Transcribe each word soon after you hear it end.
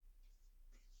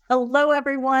Hello,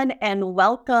 everyone, and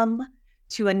welcome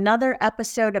to another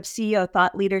episode of CEO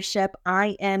Thought Leadership.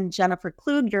 I am Jennifer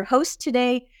Kluge, your host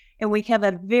today, and we have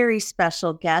a very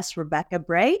special guest. Rebecca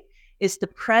Bray is the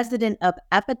president of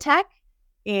Epitec,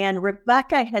 and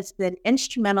Rebecca has been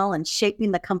instrumental in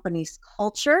shaping the company's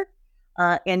culture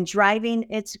and driving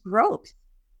its growth.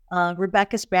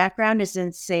 Rebecca's background is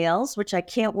in sales, which I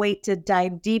can't wait to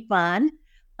dive deep on,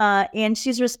 and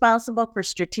she's responsible for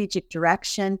strategic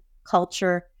direction,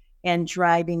 culture, and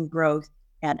driving growth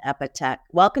at Epitec.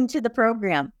 Welcome to the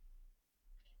program.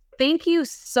 Thank you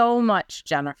so much,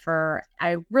 Jennifer.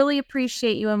 I really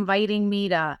appreciate you inviting me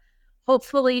to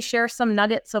hopefully share some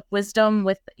nuggets of wisdom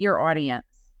with your audience.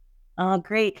 Oh,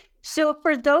 great. So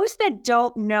for those that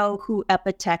don't know who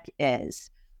Epitec is,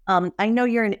 I know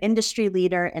you're an industry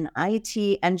leader in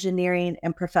IT, engineering,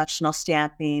 and professional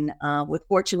staffing with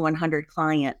Fortune 100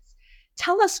 clients.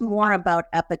 Tell us more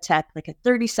about Epitec, like a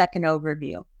 30-second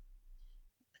overview.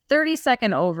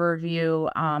 30-second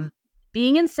overview.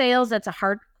 Being in sales, that's a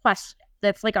hard question.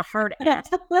 That's like a hard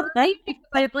ask.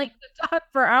 I'd like to talk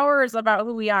for hours about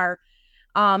who we are.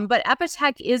 But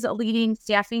Epitec is a leading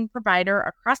staffing provider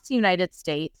across the United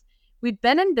States. We've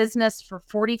been in business for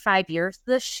 45 years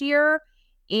this year,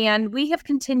 and we have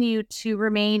continued to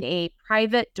remain a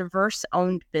private,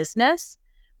 diverse-owned business.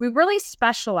 We really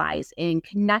specialize in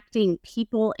connecting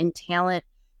people and talent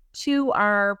to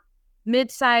our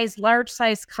mid-size,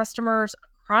 large-size customers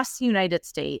across the United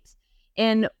States.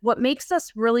 And what makes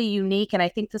us really unique, and I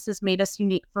think this has made us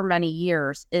unique for many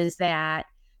years, is that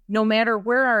no matter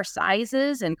where our size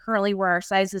is, and currently where our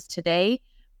size is today,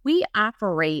 we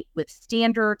operate with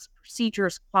standards,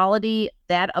 procedures, quality,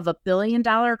 that of a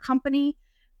billion-dollar company,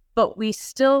 but we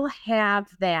still have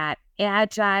that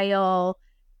agile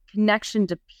connection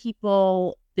to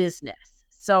people business.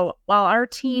 So while our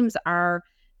teams are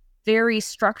very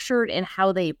structured in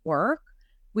how they work,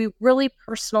 we really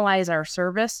personalize our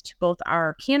service to both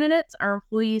our candidates, our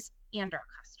employees, and our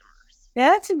customers.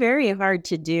 That's very hard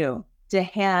to do, to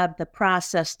have the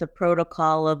process, the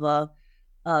protocol of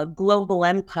a global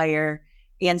empire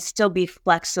and still be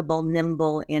flexible,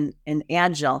 nimble, and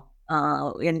agile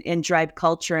and drive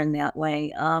culture in that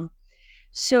way.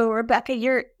 So, Rebecca,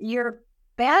 your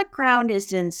background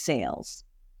is in sales.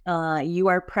 You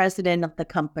are president of the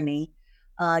company.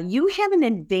 You have an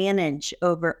advantage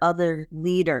over other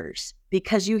leaders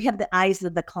because you have the eyes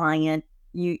of the client.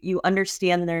 You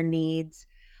understand their needs.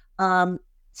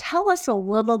 Tell us a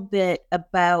little bit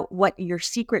about what your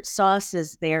secret sauce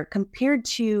is there compared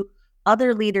to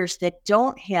other leaders that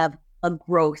don't have a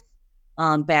growth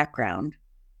background.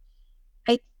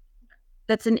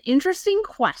 That's an interesting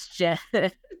question.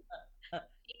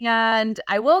 And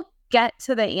I will get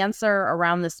to the answer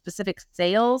around the specific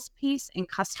sales piece and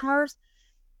customers.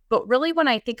 But really, when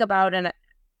I think about, and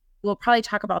we'll probably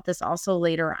talk about this also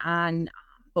later on,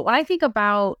 but when I think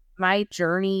about my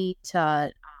journey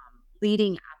to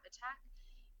leading Epitec,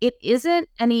 it isn't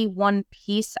any one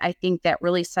piece, I think, that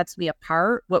really sets me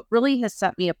apart. What really has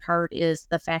set me apart is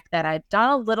the fact that I've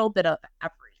done a little bit of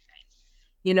everything.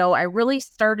 You know, I really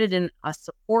started in a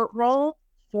support role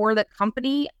for the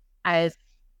company. I've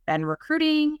been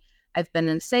recruiting, I've been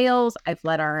in sales, I've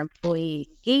led our employee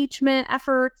engagement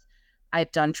efforts,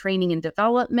 I've done training and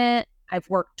development. I've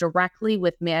worked directly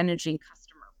with managing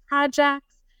customer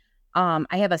projects. I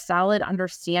have a solid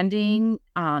understanding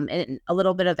and a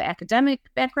little bit of academic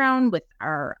background with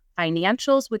our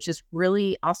financials, which is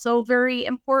really also very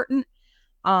important.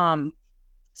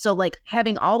 So like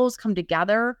having all those come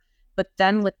together, but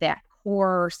then with that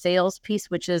core sales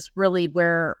piece, which is really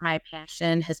where my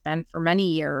passion has been for many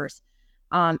years,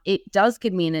 it does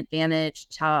give me an advantage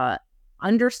to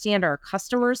understand our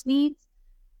customers' needs,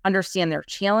 understand their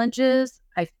challenges.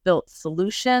 I've built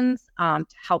solutions to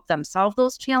help them solve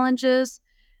those challenges.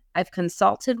 I've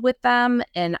consulted with them,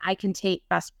 and I can take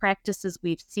best practices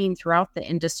we've seen throughout the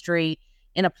industry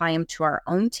and apply them to our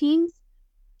own teams.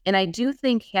 And I do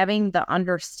think having the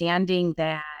understanding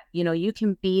that, you know, you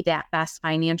can be that best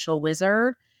financial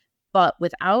wizard, but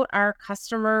without our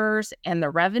customers and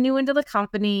the revenue into the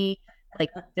company,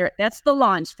 like that's the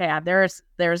launch pad.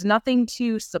 There's nothing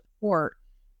to support.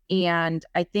 And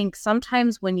I think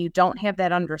sometimes when you don't have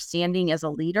that understanding as a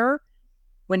leader,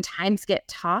 when times get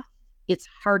tough, it's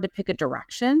hard to pick a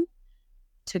direction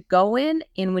to go in.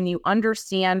 And when you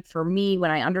understand, for me, when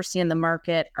I understand the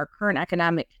market, our current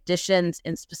economic conditions,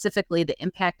 and specifically the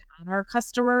impact on our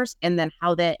customers, and then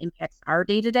how that impacts our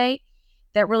day-to-day,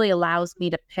 that really allows me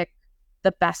to pick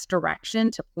the best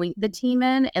direction to point the team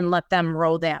in and let them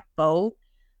row that boat,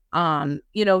 to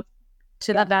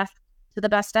the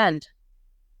best end.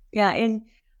 Yeah. And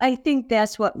I think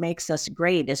that's what makes us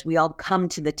great is we all come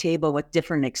to the table with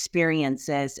different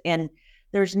experiences, and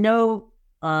there's no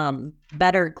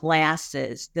better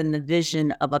glasses than the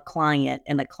vision of a client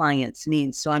and a client's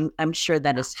needs. So I'm sure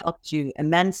that has helped you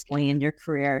immensely in your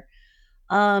career.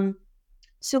 Um,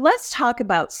 so let's talk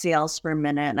about sales for a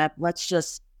minute. Let's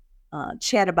just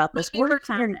chat about this. What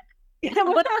are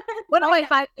my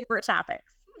 5 favorite topics?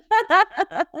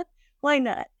 Why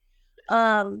not?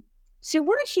 So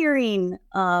we're hearing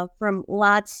from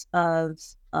lots of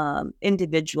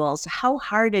individuals how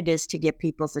hard it is to get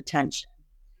people's attention.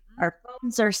 Our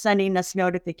phones are sending us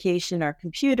notification. Our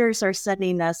computers are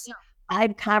sending us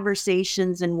 5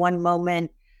 conversations in one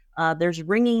moment. There's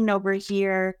ringing over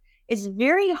here. It's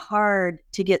very hard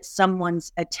to get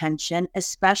someone's attention,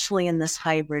 especially in this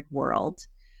hybrid world.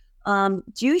 Do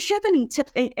you have any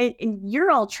tips? And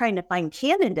you're all trying to find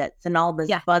candidates and all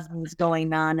this buzzing's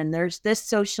going on, and there's this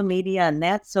social media and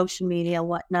that social media,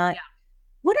 whatnot. Yeah.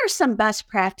 What are some best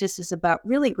practices about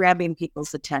really grabbing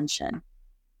people's attention?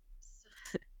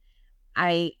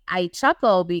 I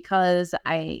chuckle because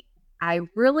I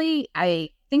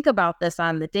think about this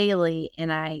on the daily,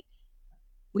 and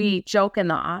we joke in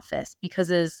the office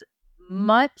because as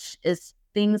much as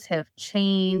things have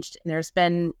changed and there's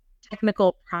been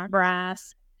technical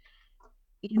progress,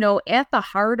 at the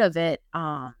heart of it,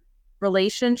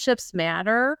 relationships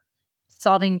matter,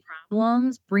 solving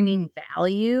problems, bringing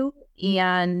value.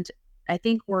 And I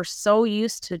think we're so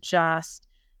used to just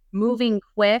moving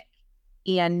quick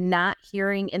and not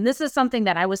hearing. And this is something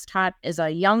that I was taught as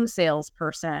a young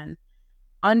salesperson,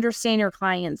 understand your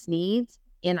client's needs.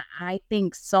 And I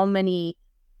think so many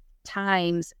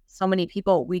times, so many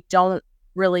people, we don't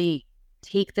really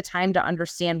take the time to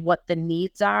understand what the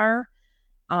needs are.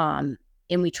 And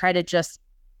we try to just,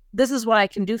 this is what I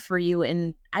can do for you.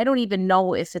 And I don't even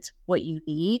know if it's what you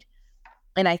need.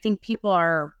 And I think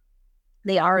people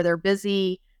they're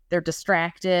busy, they're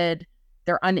distracted,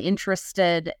 they're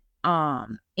uninterested.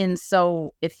 And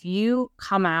so if you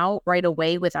come out right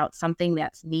away without something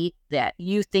that's neat that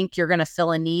you think you're going to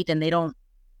fill a need and it's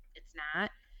not,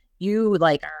 you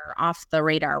are off the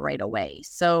radar right away.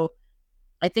 So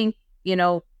I think,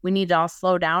 we need to all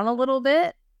slow down a little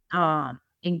bit,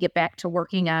 and get back to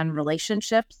working on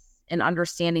relationships and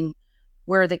understanding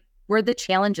where the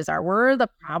challenges are, where are the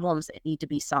problems that need to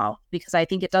be solved. Because I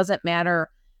think it doesn't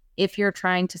matter if you're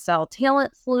trying to sell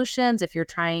talent solutions, if you're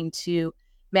trying to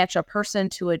match a person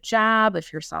to a job,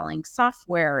 if you're selling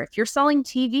software, if you're selling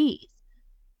TVs,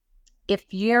 if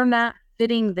you're not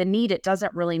fitting the need, it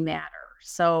doesn't really matter.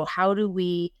 So how do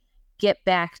we get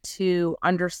back to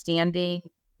understanding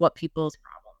what people's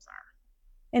problems are?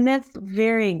 And that's a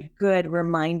very good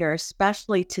reminder,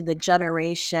 especially to the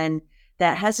generation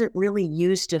that hasn't really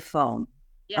used a phone,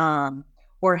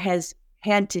 or has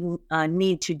had to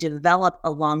need to develop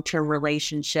a long-term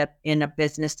relationship in a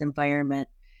business environment.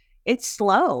 It's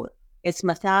slow. It's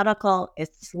methodical.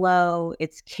 It's slow.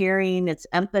 It's caring. It's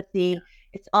empathy.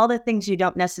 It's all the things you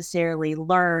don't necessarily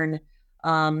learn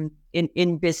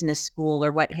in business school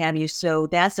or what have you. So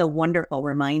that's a wonderful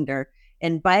reminder.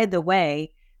 And by the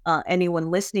way,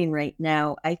 anyone listening right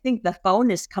now, I think the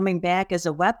phone is coming back as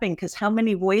a weapon, because how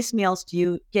many voicemails do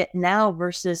you get now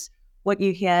versus what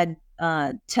you had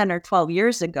 10 or 12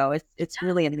 years ago? It's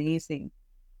really amazing.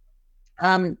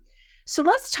 So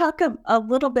let's talk a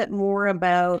little bit more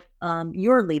about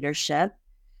your leadership.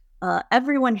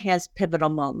 Everyone has pivotal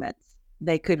moments.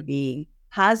 They could be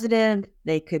positive,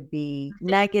 they could be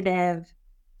negative,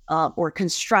 or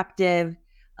constructive.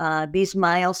 These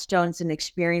milestones and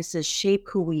experiences shape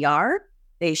who we are.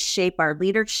 They shape our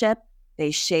leadership. They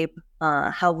shape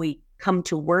how we come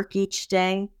to work each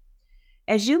day.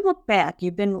 As you look back,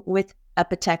 you've been with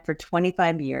Epitec for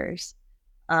 25 years.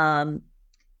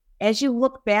 As you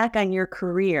look back on your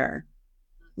career,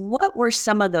 what were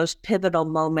some of those pivotal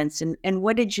moments, and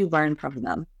what did you learn from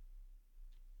them?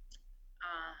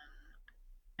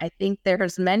 I think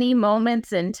there's many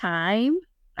moments in time.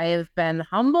 I have been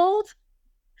humbled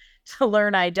to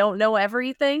learn I don't know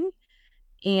everything,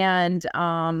 and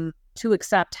to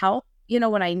accept help,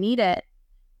 when I need it,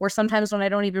 or sometimes when I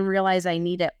don't even realize I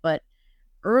need it. But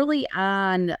early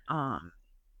on,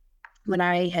 when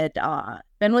I had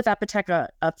been with Epitec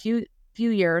a few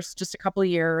years, just a couple of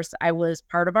years, I was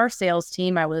part of our sales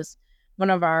team. I was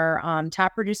one of our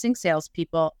top producing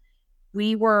salespeople.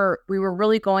 We were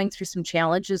really going through some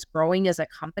challenges growing as a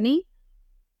company,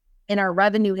 and our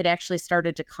revenue had actually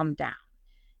started to come down.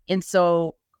 And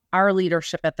so our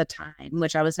leadership at the time,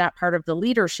 which I was not part of the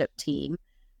leadership team,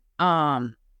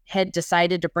 had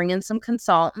decided to bring in some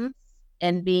consultants.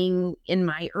 And being in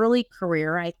my early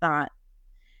career, I thought,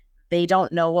 They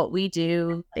don't know what we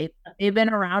do. They've been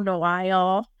around a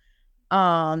while.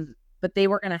 But they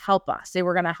were going to help us. They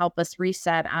were going to help us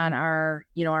reset on our,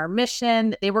 our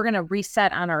mission. They were going to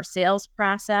reset on our sales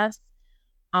process.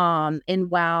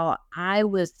 And while I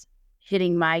was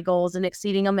hitting my goals and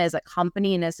exceeding them as a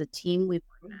company and as a team, we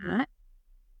were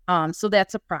not. So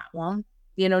that's a problem.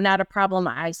 Not a problem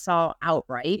I saw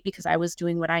outright because I was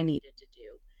doing what I needed to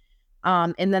do.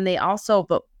 And then they also,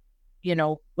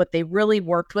 what they really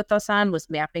worked with us on was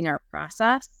mapping our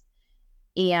process.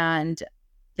 And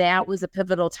that was a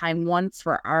pivotal time, one,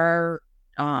 for our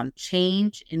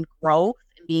change and growth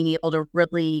and being able to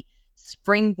really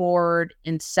springboard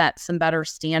and set some better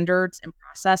standards and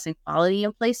process and quality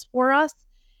in place for us.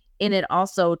 And it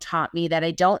also taught me that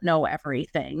I don't know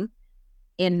everything.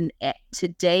 And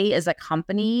today as a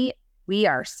company, we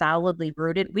are solidly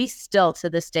rooted. We still, to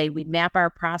this day, we map our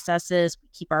processes, we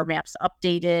keep our maps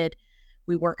updated,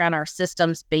 we work on our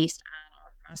systems based on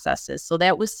our processes. So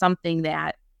that was something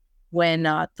that when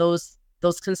those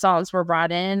consultants were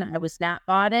brought in, I was not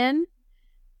bought in.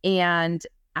 And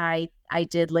I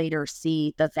did later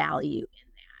see the value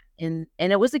in that.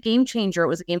 And it was a game changer. It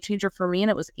was a game changer for me, and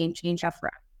it was a game changer for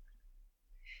everyone.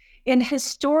 And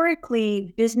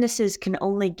historically, businesses can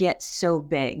only get so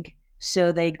big.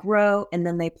 So they grow and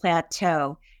then they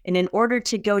plateau. And in order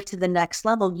to go to the next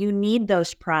level, you need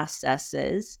those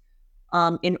processes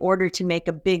in order to make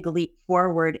a big leap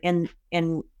forward. And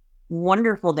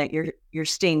wonderful that you're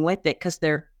staying with it, because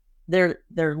they're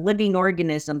living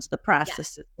organisms, the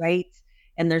processes, yes. Right?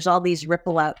 And there's all these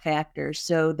ripple out factors.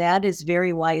 So that is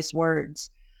very wise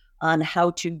words on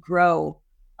how to grow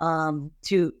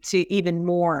to even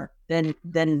more than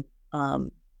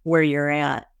where you're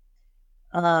at.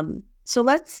 So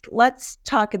let's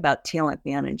talk about talent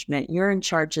management. You're in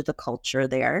charge of the culture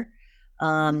there.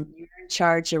 You're in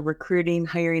charge of recruiting,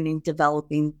 hiring, and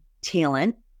developing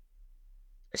talent.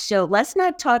 So let's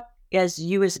not talk as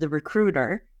you as the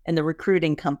recruiter and the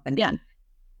recruiting company. Yeah.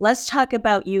 Let's talk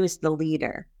about you as the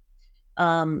leader.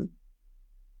 Could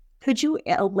you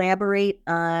elaborate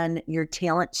on your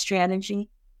talent strategy?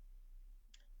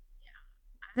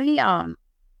 When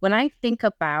I think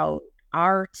about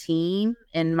our team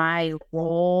and my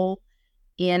role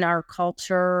in our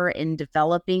culture in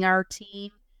developing our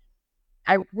team,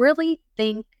 I really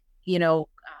think,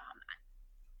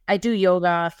 I do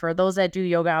yoga. For those that do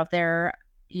yoga out there,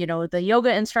 the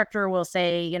yoga instructor will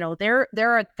say,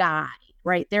 they're a guide,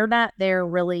 right? They're not there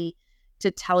really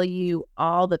to tell you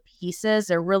all the pieces.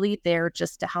 They're really there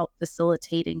just to help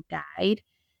facilitate and guide.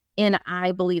 And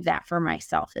I believe that for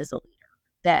myself as a leader,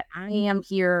 that I am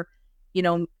here,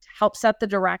 to help set the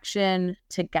direction,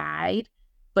 to guide,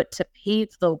 but to pave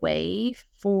the way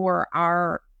for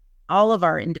all of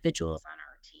our individuals on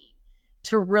our team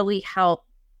to really help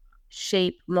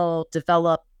shape, mold,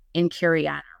 develop, and carry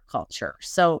on our culture.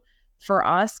 So for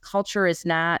us, culture is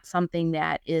not something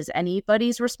that is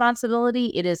anybody's responsibility.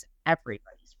 It is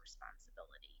everybody's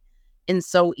responsibility. And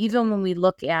so even when we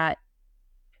look at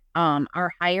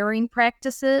our hiring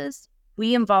practices,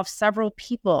 we involve several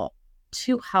people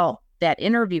to help that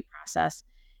interview process.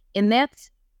 And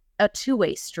that's a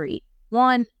two-way street.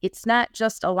 One, it's not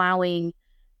just allowing,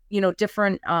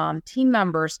 different team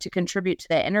members to contribute to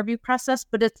that interview process,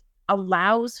 but it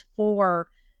allows for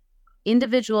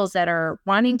individuals that are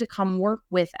wanting to come work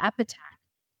with Epitec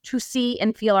to see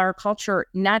and feel our culture,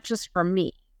 not just from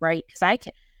me, right? Because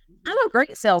I'm a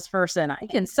great salesperson. I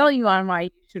can sell you on why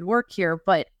you should work here,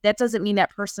 but that doesn't mean that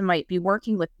person might be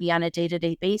working with me on a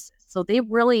day-to-day basis. So they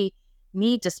really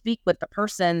need to speak with the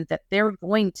person that they're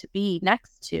going to be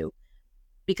next to.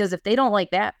 Because if they don't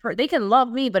like that, they can love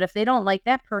me, but if they don't like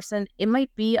that person, it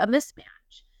might be a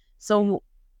mismatch. So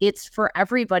it's for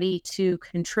everybody to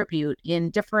contribute in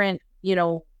different,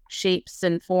 shapes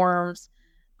and forms.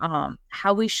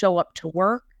 How we show up to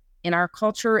work in our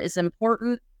culture is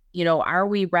important. Are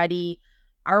we ready?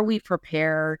 Are we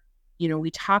prepared?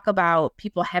 We talk about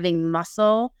people having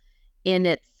muscle, and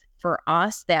it's for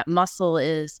us, that muscle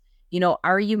is,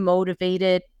 are you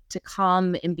motivated to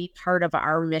come and be part of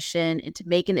our mission and to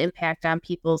make an impact on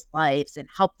people's lives and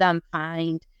help them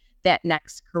find that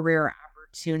next career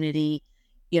opportunity?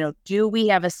 Do we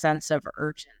have a sense of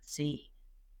urgency?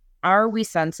 Are we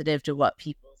sensitive to what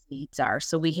people's needs are?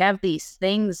 So we have these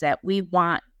things that we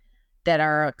want that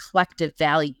are collective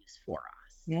values for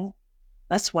us. Yeah,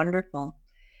 that's wonderful.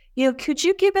 Could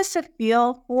you give us a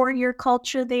feel for your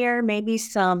culture there? Maybe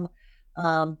some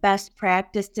best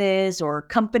practices or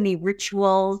company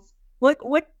rituals? What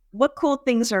cool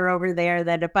things are over there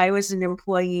that if I was an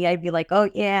employee, I'd be like, oh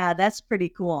yeah, that's pretty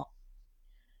cool.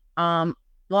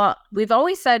 Well, we've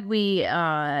always said we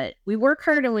work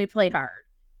hard and we play hard,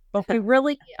 but we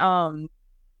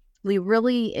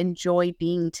really enjoy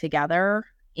being together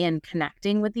and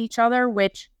connecting with each other,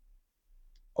 which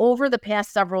over the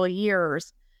past several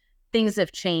years, things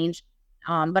have changed.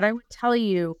 But I would tell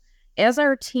you, as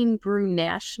our team grew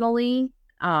nationally,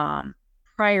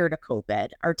 prior to COVID,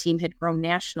 our team had grown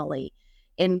nationally,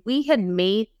 and we had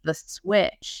made the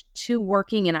switch to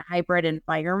working in a hybrid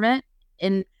environment.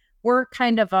 And we're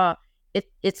kind of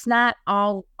it's not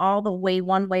all the way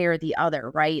one way or the other,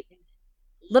 right?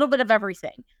 A little bit of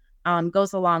everything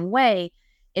goes a long way.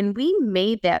 And we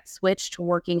made that switch to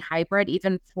working hybrid,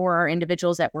 even for our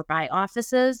individuals that were by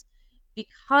offices,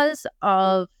 because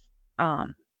of, I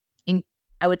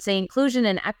would say, inclusion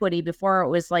and equity. Before it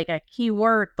was like a key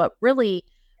word, but really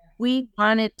we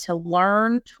wanted to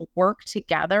learn to work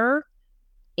together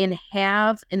and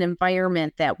have an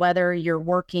environment that, whether you're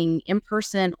working in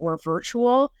person or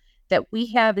virtual, that we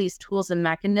have these tools and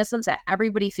mechanisms that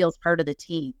everybody feels part of the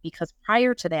team. Because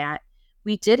prior to that,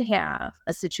 we did have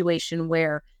a situation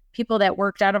where people that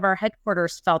worked out of our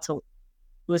headquarters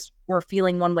were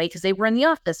feeling one way because they were in the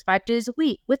office 5 days a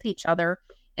week with each other.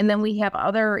 And then we have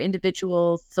other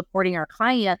individuals supporting our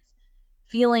clients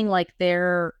feeling like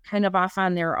they're kind of off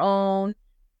on their own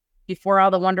before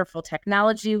all the wonderful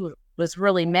technology was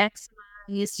really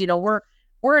maximized. You know,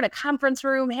 we're in a conference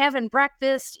room having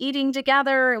breakfast, eating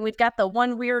together, and we've got the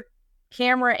one weird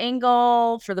camera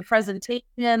angle for the presentation.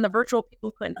 The virtual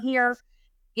people couldn't hear,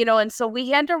 you know, and so we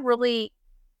had to really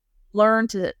learn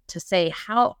to say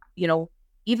how, you know,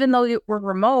 even though we're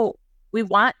remote, we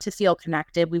want to feel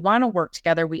connected. We want to work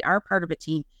together. We are part of a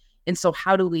team. And so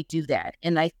how do we do that?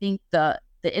 And I think the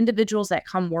individuals that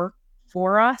come work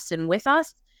for us and with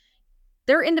us,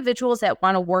 they're individuals that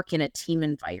want to work in a team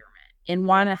environment and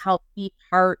want to help be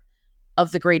part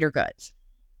of the greater good.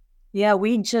 Yeah,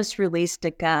 we just released a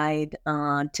guide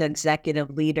to executive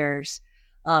leaders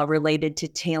related to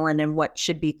talent and what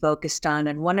should be focused on.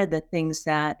 And one of the things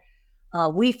that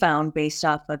we found based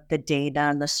off of the data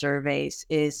and the surveys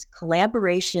is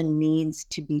collaboration needs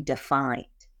to be defined.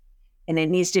 And it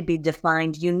needs to be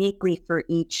defined uniquely for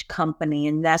each company.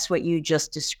 And that's what you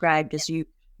just described, as you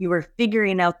were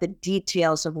figuring out the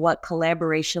details of what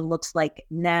collaboration looks like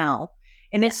now.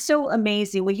 And it's so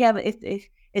amazing. We have,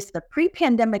 it's the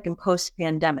pre-pandemic and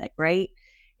post-pandemic, right?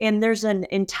 And there's an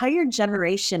entire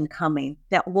generation coming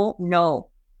that won't know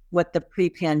what the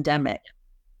pre-pandemic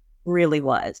really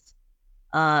was.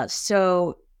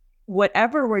 So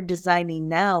whatever we're designing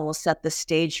now will set the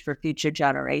stage for future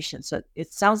generations. So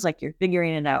it sounds like you're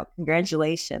figuring it out.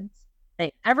 Congratulations.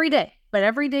 Hey, every day, but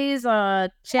every day is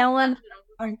a challenge.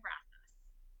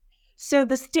 So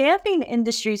the staffing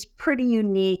industry is pretty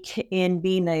unique in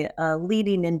being a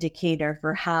leading indicator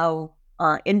for how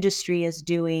industry is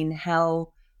doing,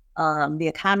 how the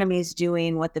economy is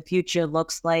doing, what the future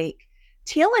looks like.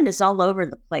 Talent is all over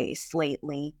the place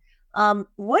lately.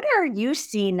 What are you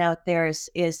seeing out there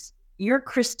is your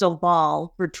crystal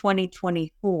ball for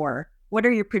 2024? What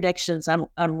are your predictions on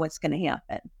what's going to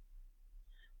happen?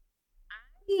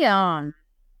 Yeah.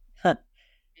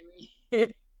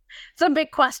 It's a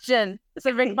big question.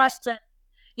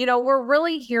 You know, we're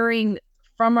really hearing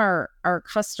from our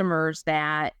customers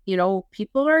that, you know,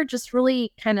 people are just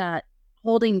really kind of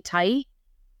holding tight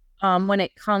when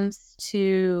it comes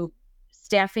to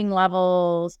staffing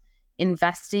levels,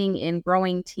 investing in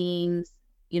growing teams.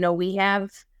 You know, we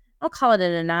have, I'll call it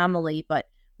an anomaly, but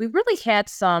we really had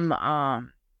some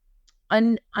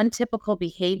untypical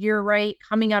behavior, right?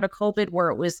 Coming out of COVID, where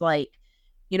it was like,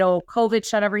 you know, COVID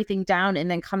shut everything down. And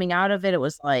then coming out of it, it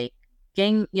was like,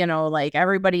 you know, like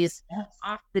everybody's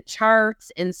off the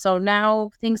charts. And so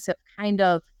now things have kind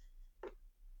of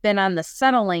been on the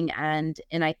settling end.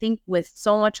 And I think with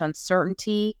so much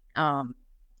uncertainty,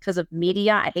 because of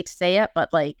media, I hate to say it,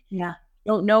 but like,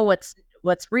 don't know what's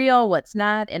real, what's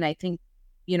not. And I think,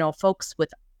 you know, folks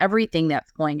with everything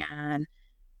that's going on,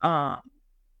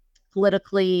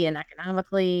 politically and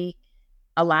economically,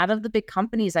 a lot of the big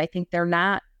companies, I think they're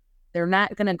not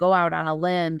going to go out on a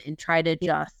limb and try to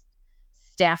just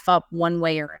staff up one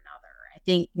way or another. I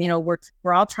think, you know,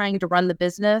 we're all trying to run the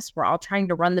business. We're all trying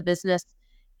to run the business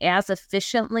as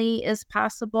efficiently as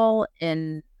possible.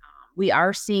 And we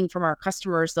are seeing from our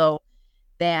customers, though,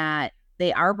 that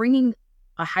they are bringing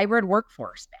a hybrid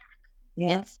workforce back.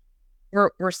 Yes.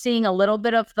 We're seeing a little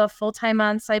bit of the full-time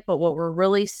on-site, but what we're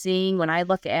really seeing when I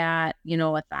look at, you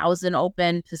know, 1,000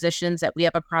 open positions that we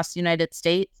have across the United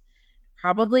States,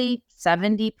 probably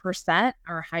 70%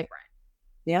 are hybrid.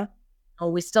 Yeah. Oh,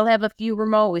 we still have a few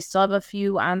remote, we still have a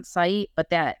few on-site, but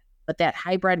that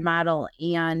hybrid model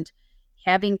and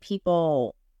having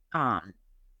people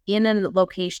in a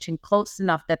location close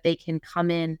enough that they can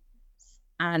come in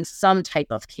on some type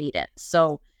of cadence.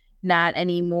 So not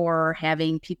anymore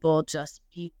having people just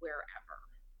be wherever.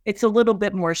 It's a little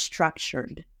bit more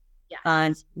structured on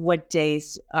Yes. what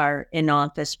days are in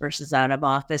office versus out of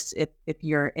office if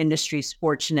your industry's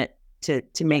fortunate to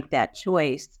make that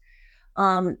choice.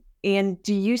 And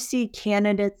do you see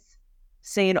candidates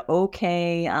saying,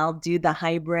 okay, I'll do the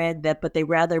hybrid, but they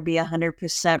rather be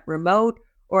 100% remote?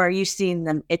 Or are you seeing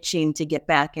them itching to get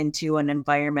back into an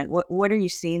environment? What are you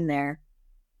seeing there?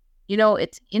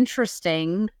 It's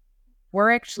interesting.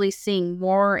 We're actually seeing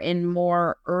more and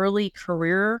more early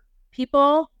career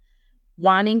people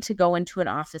wanting to go into an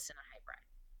office in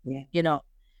a hybrid. Yeah.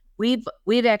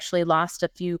 We've actually lost a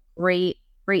few great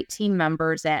team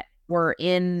members that were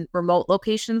in remote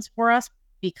locations for us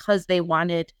because they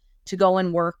wanted to go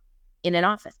and work in an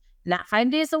office, not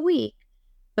 5 days a week,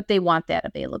 but they want that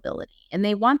availability and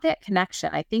they want that connection.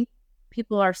 I think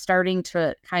people are starting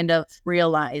to kind of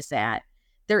realize that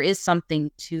there is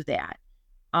something to that.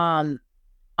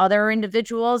 Other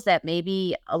individuals that may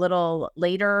be a little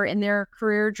later in their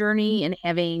career journey and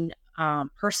having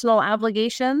personal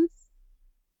obligations,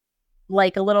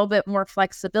 like a little bit more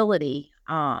flexibility.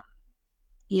 I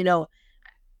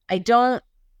don't,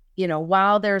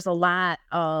 while there's a lot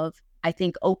of, I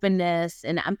think, openness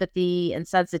and empathy and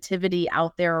sensitivity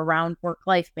out there around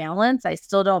work-life balance, I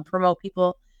still don't promote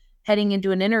people heading into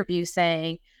an interview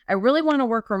saying, I really want to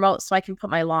work remote so I can put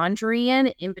my laundry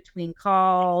in between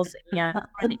calls and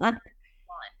lunch.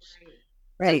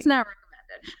 Right. It's not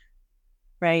recommended.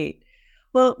 Right.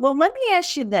 Well, let me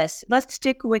ask you this. Let's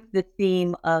stick with the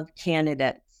theme of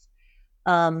candidates.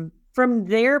 From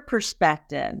their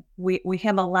perspective, we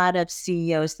have a lot of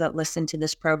CEOs that listen to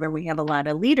this program. We have a lot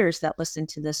of leaders that listen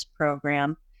to this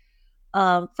program.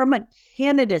 From a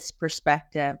candidate's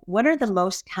perspective, what are the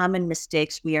most common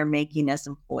mistakes we are making as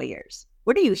employers?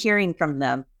 What are you hearing from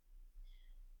them?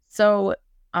 So,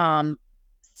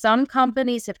 some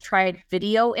companies have tried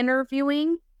video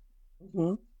interviewing.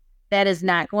 Mm-hmm. That is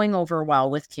not going over well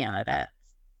with candidates,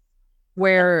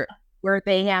 where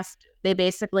they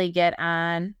basically get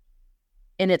on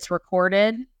and it's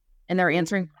recorded and they're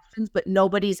answering questions, but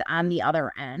nobody's on the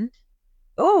other end.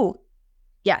 Oh,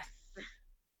 yes.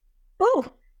 Oh,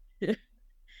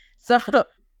 so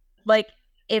like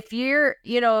if you're,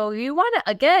 you want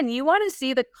to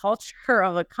see the culture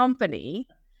of a company.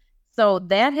 So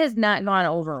that has not gone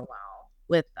over well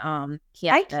with candidates.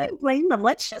 I can't blame them.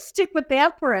 Let's just stick with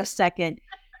that for a second.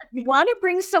 You want to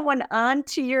bring someone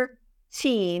onto your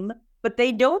team, but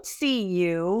they don't see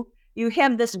you. You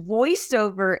have this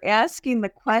voiceover asking the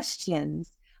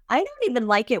questions. I don't even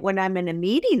like it when I'm in a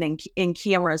meeting and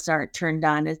cameras aren't turned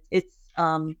on. It's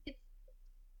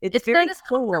very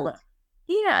cool.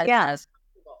 Yeah. Yes.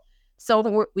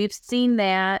 So we've seen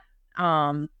that.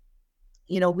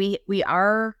 We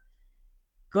are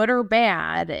good or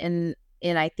bad, and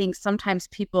I think sometimes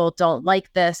people don't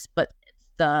like this, but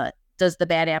does the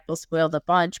bad apple spoil the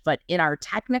bunch? But in our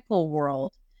technical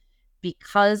world,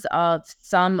 because of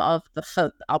some of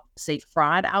the, I'll say,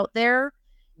 fraud out there,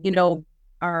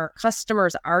 our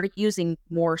customers are using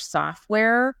more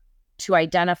software to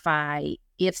identify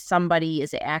if somebody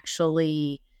is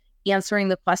actually answering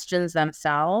the questions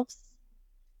themselves.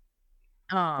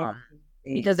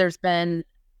 Because there's been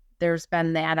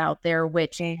that out there,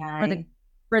 which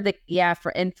for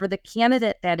the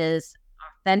candidate that is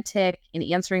authentic in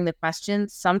answering the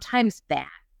questions, sometimes that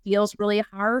feels really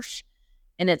harsh.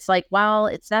 And it's like, well,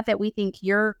 it's not that we think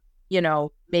you're,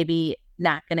 maybe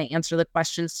not going to answer the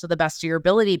questions to the best of your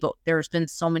ability, but there's been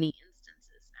so many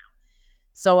instances now.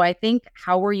 So I think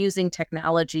how we're using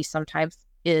technology sometimes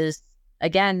is,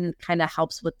 again, kind of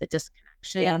helps with the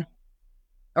disconnection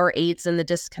or aids in the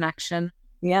disconnection.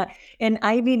 Yeah. And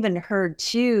I've even heard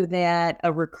too that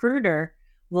a recruiter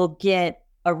will get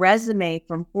a resume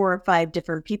from 4 or 5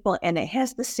 different people and it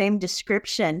has the same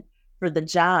description for the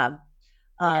job.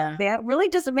 That really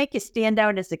doesn't make you stand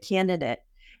out as a candidate.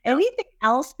 Anything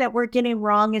else that we're getting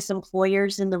wrong as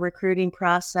employers in the recruiting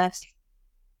process?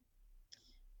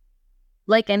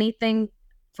 Like anything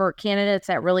for candidates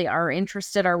that really are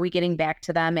interested, are we getting back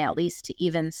to them at least to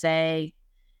even say,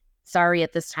 sorry,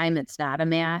 at this time, it's not a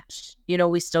match?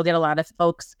 We still get a lot of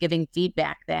folks giving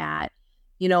feedback that,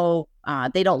 they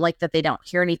don't like that they don't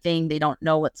hear anything. They don't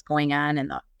know what's going on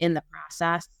in the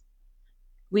process.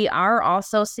 We are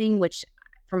also seeing, which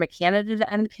from a candidate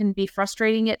end can be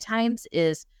frustrating at times,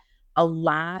 is a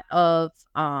lot of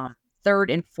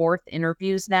third and fourth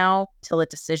interviews now till a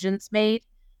decision's made,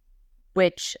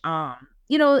 which,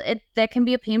 that can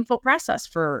be a painful process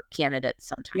for candidates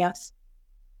sometimes. Yes.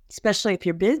 especially if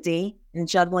you're busy and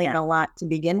juggling a lot to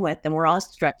begin with, and we're all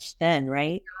stretched thin,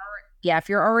 right? Yeah, if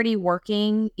you're already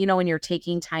working, and you're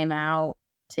taking time out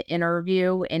to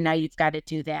interview, and now you've got to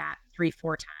do that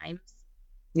 3-4 times.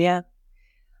 Yeah.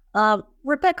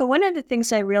 Rebecca, one of the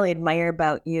things I really admire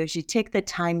about you is you take the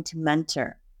time to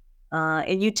mentor.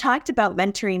 And you talked about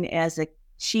mentoring as a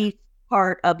chief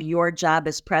part of your job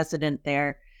as president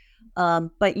there.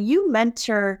 But you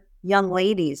mentor young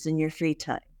ladies in your free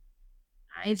time.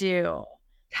 I do.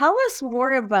 Tell us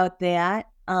more about that.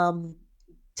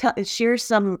 Share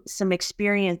some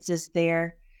experiences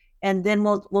there, and then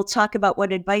we'll talk about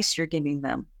what advice you're giving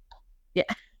them. Yeah.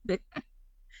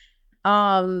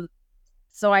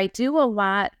 So I do a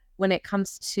lot when it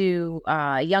comes to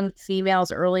young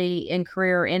females early in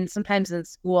career and sometimes in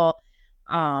school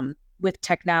with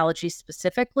technology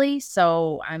specifically.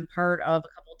 So I'm part of a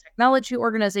couple of technology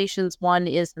organizations. One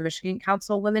is the Michigan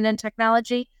Council of Women in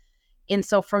Technology. And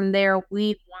so from there,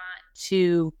 we want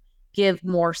to give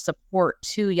more support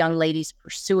to young ladies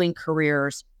pursuing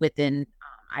careers within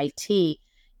IT.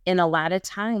 And a lot of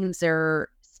times there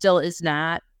still is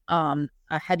not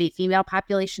a heavy female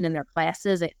population in their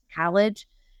classes at college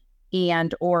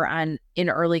and or in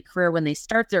early career. When they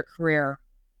start their career,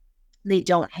 they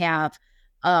don't have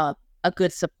a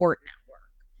good support network.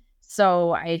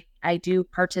 So I do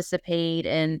participate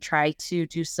and try to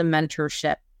do some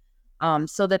mentorship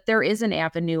so that there is an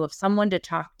avenue of someone to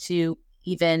talk to,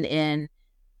 even in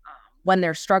when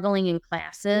they're struggling in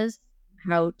classes.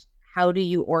 How do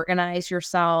you organize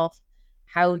yourself?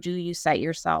 How do you set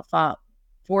yourself up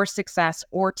for success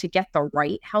or to get the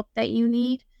right help that you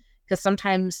need? Because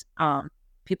sometimes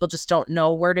people just don't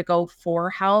know where to go for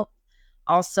help.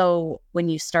 Also, when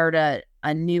you start a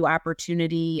new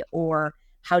opportunity, or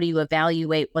how do you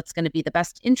evaluate what's going to be the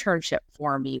best internship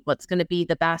for me? What's going to be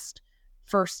the best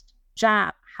first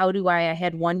job? I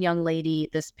had one young lady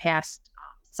this past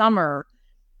summer,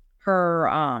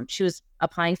 she was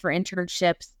applying for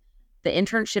internships. The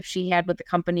internship she had with the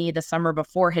company the summer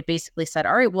before had basically said,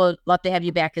 all right, we'll love to have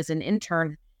you back as an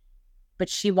intern. But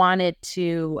she wanted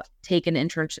to take an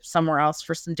internship somewhere else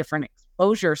for some different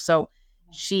exposure. So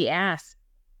she asked,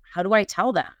 how do I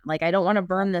tell them? Like, I don't want to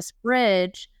burn this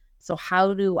bridge. So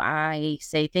how do I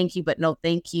say thank you, but no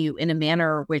thank you, in a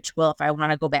manner which will, if I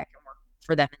want to go back and work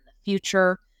for them in the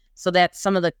future? So that's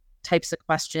some of the types of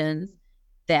questions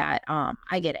that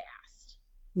I get asked.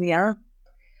 Yeah.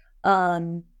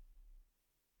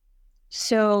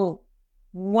 So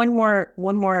one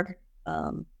more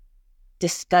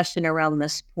discussion around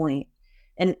this point.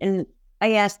 And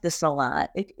I ask this a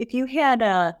lot. If you had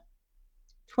a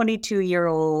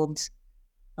 22-year-old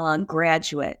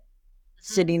graduate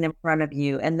sitting in front of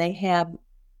you and they have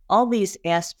all these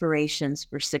aspirations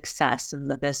for success in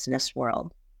the business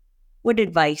world, what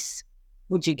advice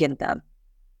would you give them?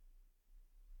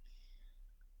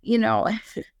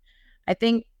 I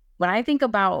think when I think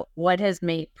about what has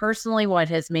made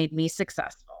me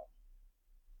successful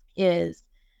is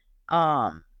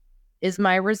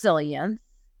my resilience.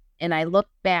 And I look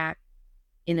back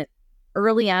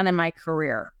early on in my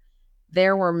career,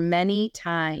 there were many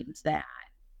times that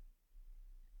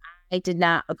I did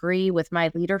not agree with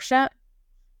my leadership.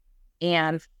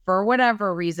 And for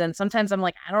whatever reason, sometimes I'm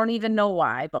like, I don't even know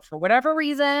why, but for whatever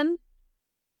reason,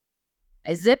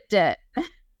 I zipped it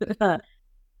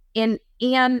and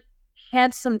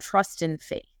had some trust and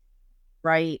faith,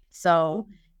 right? So,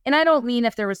 and I don't mean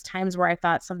if there was times where I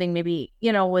thought something maybe,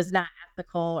 was not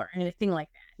ethical or anything like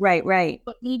that. Right.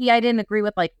 But maybe I didn't agree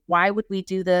with, like, why would we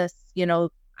do this?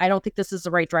 I don't think this is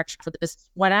the right direction for the business,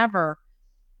 whatever.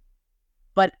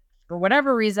 But for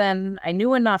whatever reason, I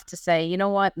knew enough to say, you know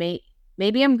what,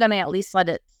 maybe I'm going to at least let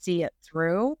it see it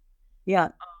through. Yeah.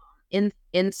 And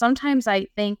sometimes I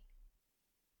think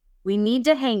we need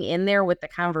to hang in there with the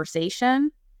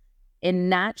conversation and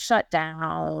not shut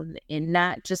down and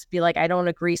not just be like, I don't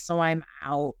agree, so I'm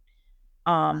out.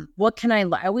 What can I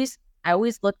always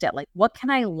looked at, like, what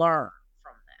can I learn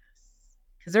from this?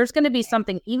 Because there's going to be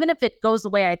something, even if it goes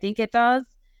the way I think it does,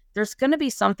 there's going to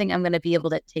be something I'm going to be able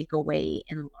to take away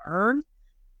and learn.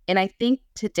 And I think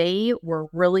today we're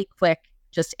really quick,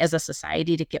 just as a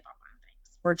society, to give up on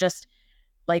things. We're just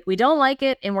like, we don't like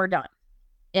it and we're done.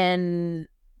 And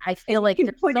I feel like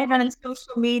you put it on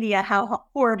social media how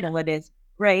horrible it is,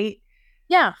 right?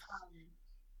 Yeah.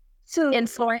 So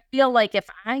I feel like if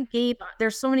I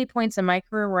there's so many points in my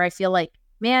career where I feel like,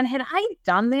 man, had I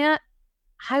done that,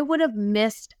 I would have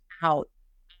missed out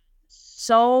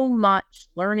so much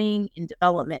learning and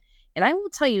development. And I will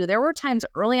tell you, there were times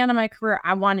early on in my career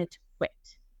I wanted to quit.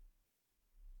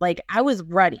 Like, I was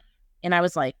ready. And I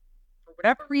was like, for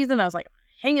whatever reason, I was like,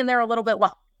 hang in there a little bit.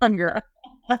 Well, longer.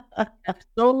 I'm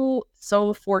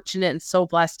so fortunate and so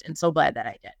blessed and so glad that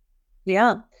I did.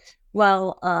 Yeah.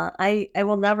 Well, I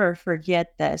will never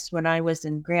forget this. When I was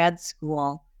in grad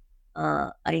school,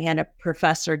 I had a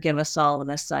professor give us all an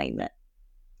assignment.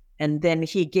 And then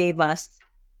he gave us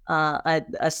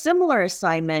a similar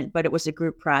assignment, but it was a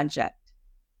group project.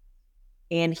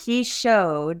 And he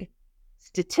showed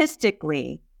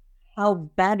statistically how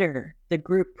better the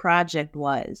group project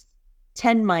was.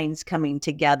 10 minds coming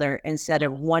together instead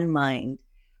of one mind.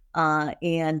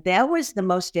 And that was the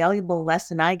most valuable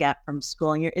lesson I got from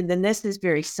school. And then this is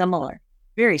very similar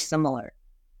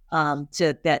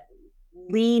to that.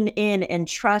 Lean in and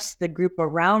trust the group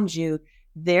around you.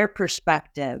 Their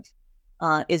perspective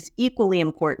is equally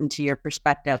important to your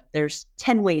perspective. There's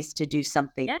 10 ways to do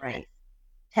something right.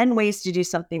 10 ways to do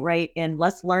something right. And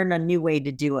let's learn a new way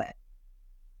to do it.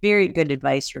 Very good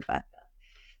advice, Rebecca.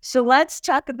 So let's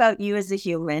talk about you as a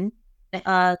human.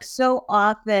 So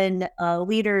often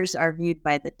leaders are viewed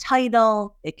by the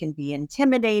title. It can be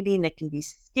intimidating. It can be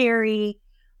scary.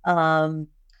 And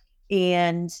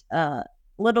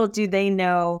little do they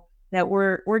know that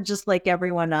we're just like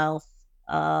everyone else.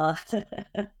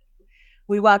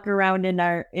 We walk around in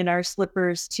our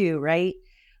slippers too, right?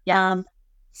 Yeah.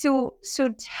 So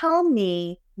tell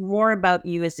me more about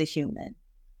you as a human.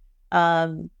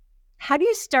 How do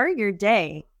you start your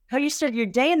day? How do you start your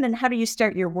day, and then how do you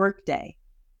start your work day?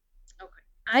 Okay,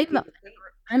 I'm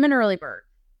an early bird.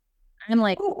 I'm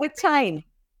like, what time?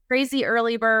 Crazy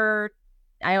early bird.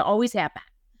 I always have that.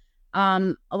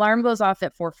 Alarm goes off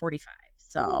at 4:45.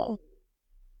 So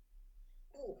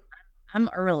I'm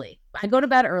early. I go to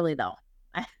bed early though.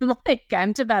 I'm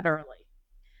to bed early.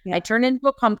 Yeah. I turn into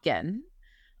a pumpkin.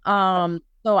 So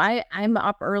I'm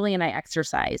up early and I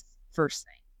exercise first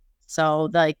thing. So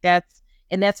that's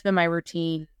been my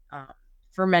routine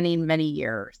for many, many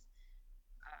years.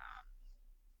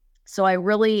 So I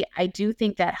do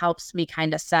think that helps me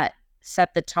kind of set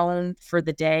the tone for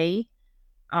the day.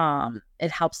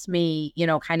 It helps me,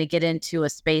 kind of get into a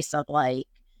space of like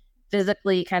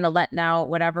physically kind of letting out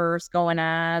whatever's going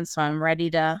on. So I'm ready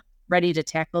to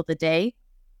tackle the day.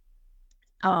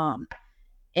 And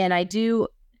I do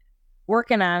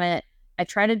working on it. I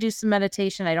try to do some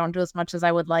meditation. I don't do as much as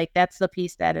I would like. That's the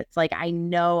piece that it's like, I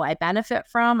know I benefit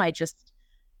from.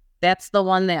 That's the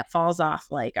one that falls off.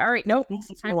 Like, all right, nope.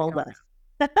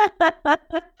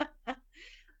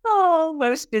 Oh,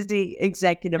 most busy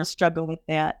executives struggle with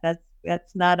that.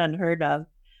 That's not unheard of.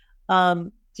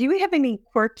 Do you have any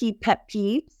quirky pet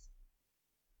peeves?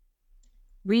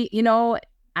 We were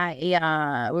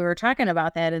talking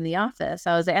about that in the office.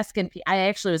 I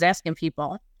actually was asking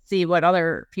people, see what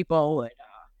other people would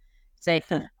say. I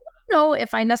don't know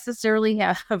if I necessarily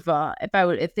have,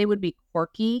 if they would be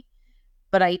quirky,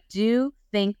 but I do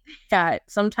think that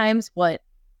sometimes what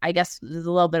I guess is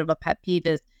a little bit of a pet peeve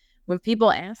is when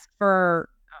people ask for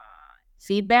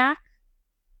feedback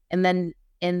and then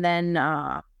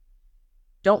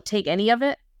don't take any of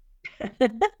it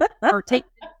or take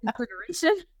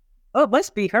consideration. Oh, it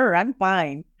must be her. I'm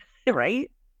fine. Right?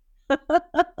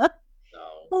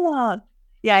 Hold on.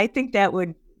 Yeah, I think that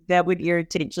would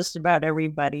irritate just about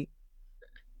everybody.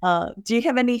 Do you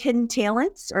have any hidden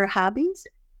talents or hobbies?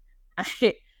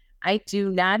 I do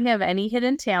not have any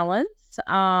hidden talents.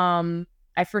 I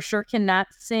for sure cannot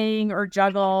sing or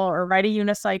juggle or ride a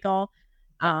unicycle.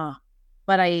 But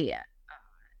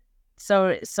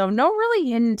so no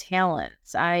really hidden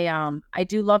talents. I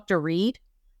do love to read.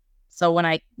 So when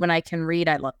I can read,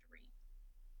 I love to read.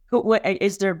 What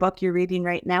is there a book you're reading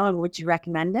right now, and would you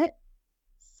recommend it?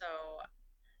 So,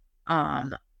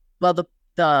 well,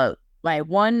 my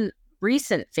one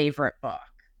recent favorite book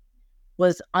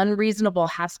was Unreasonable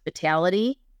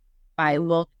Hospitality by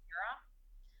Will Kara.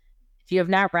 If you have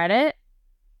not read it,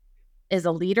 as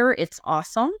a leader, it's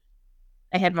awesome.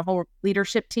 I had my whole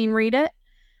leadership team read it.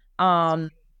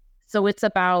 So it's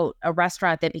about a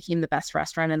restaurant that became the best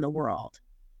restaurant in the world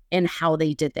and how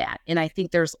they did that. And I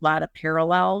think there's a lot of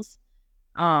parallels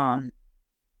to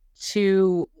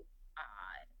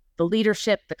the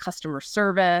leadership, the customer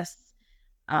service.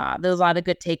 There's a lot of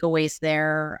good takeaways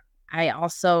there. I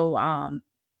also I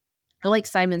like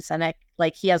Simon Sinek.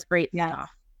 Like, he has great stuff.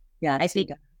 Yeah, I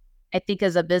think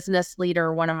as a business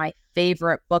leader, one of my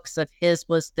favorite books of his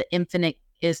was The Infinite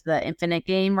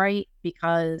Game, right?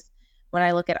 Because when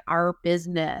I look at our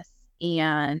business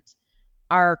and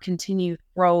our continued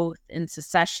growth and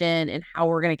succession and how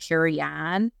we're going to carry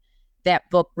on, that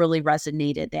book really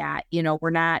resonated. That, we're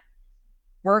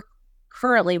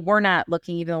not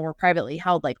looking, even though we're privately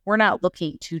held, like, we're not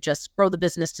looking to just grow the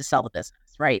business to sell the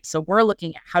business, right? So we're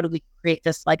looking at how do we create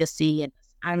this legacy and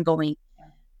this ongoing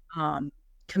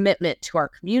commitment to our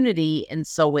community. And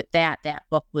so with that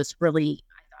book was really,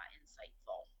 I thought,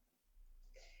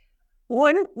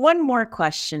 insightful. One more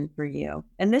question for you.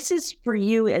 And this is for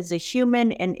you as a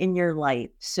human and in your life.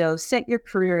 So set your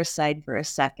career aside for a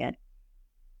second.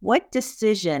 What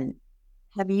decision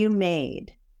have you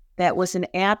made that was an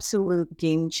absolute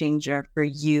game changer for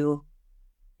you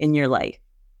in your life?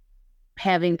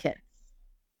 Having kids.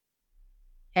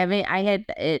 I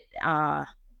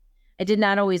did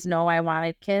not always know I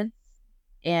wanted kids.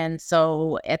 And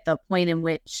so at the point in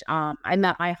which I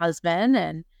met my husband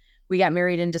and we got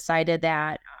married and decided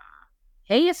that,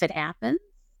 hey, if it happens,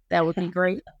 that would be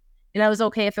great. And I was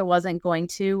okay if it wasn't going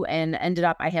to, and ended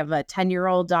up, I have a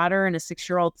 10-year-old daughter and a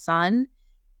 6-year-old son,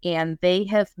 and they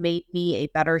have made me a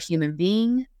better human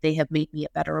being. They have made me a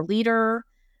better leader,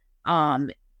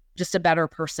 just a better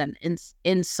person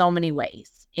in so many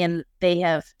ways. And they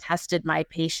have tested my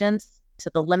patience to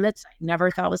the limits I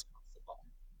never thought was possible.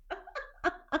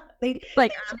 It's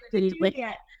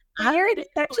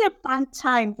such a fun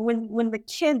time when the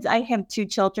kids, I have 2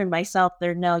 children myself,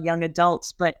 they're now young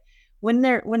adults, but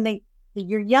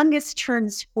your youngest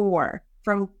turns 4,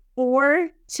 from 4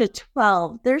 to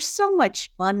 12, there's so much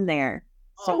fun there.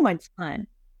 So much fun.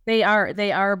 They are,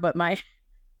 but I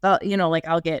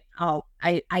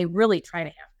really try to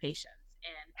have patience,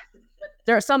 and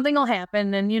there's something will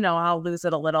happen and, I'll lose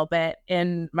it a little bit.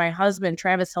 And my husband,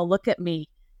 Travis, he'll look at me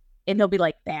and he'll be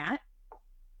like,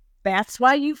 that's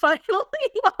why you finally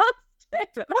lost it.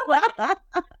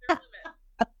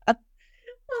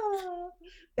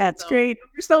 That's great.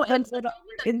 So, and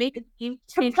making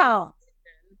change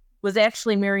was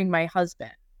actually marrying my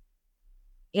husband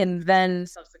and then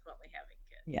subsequently having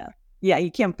kids. Yeah, you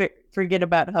can't forget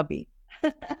about hubby.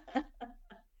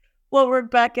 Well,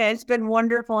 Rebecca, it's been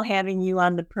wonderful having you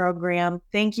on the program.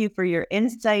 Thank you for your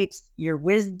insights, your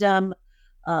wisdom,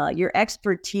 your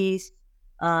expertise,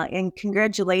 and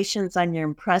congratulations on your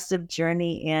impressive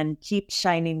journey, and keep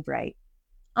shining bright.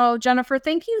 Oh, Jennifer,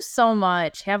 thank you so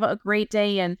much. Have a great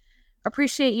day and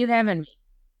appreciate you having me.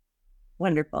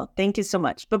 Wonderful. Thank you so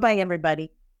much. Bye-bye,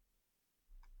 everybody.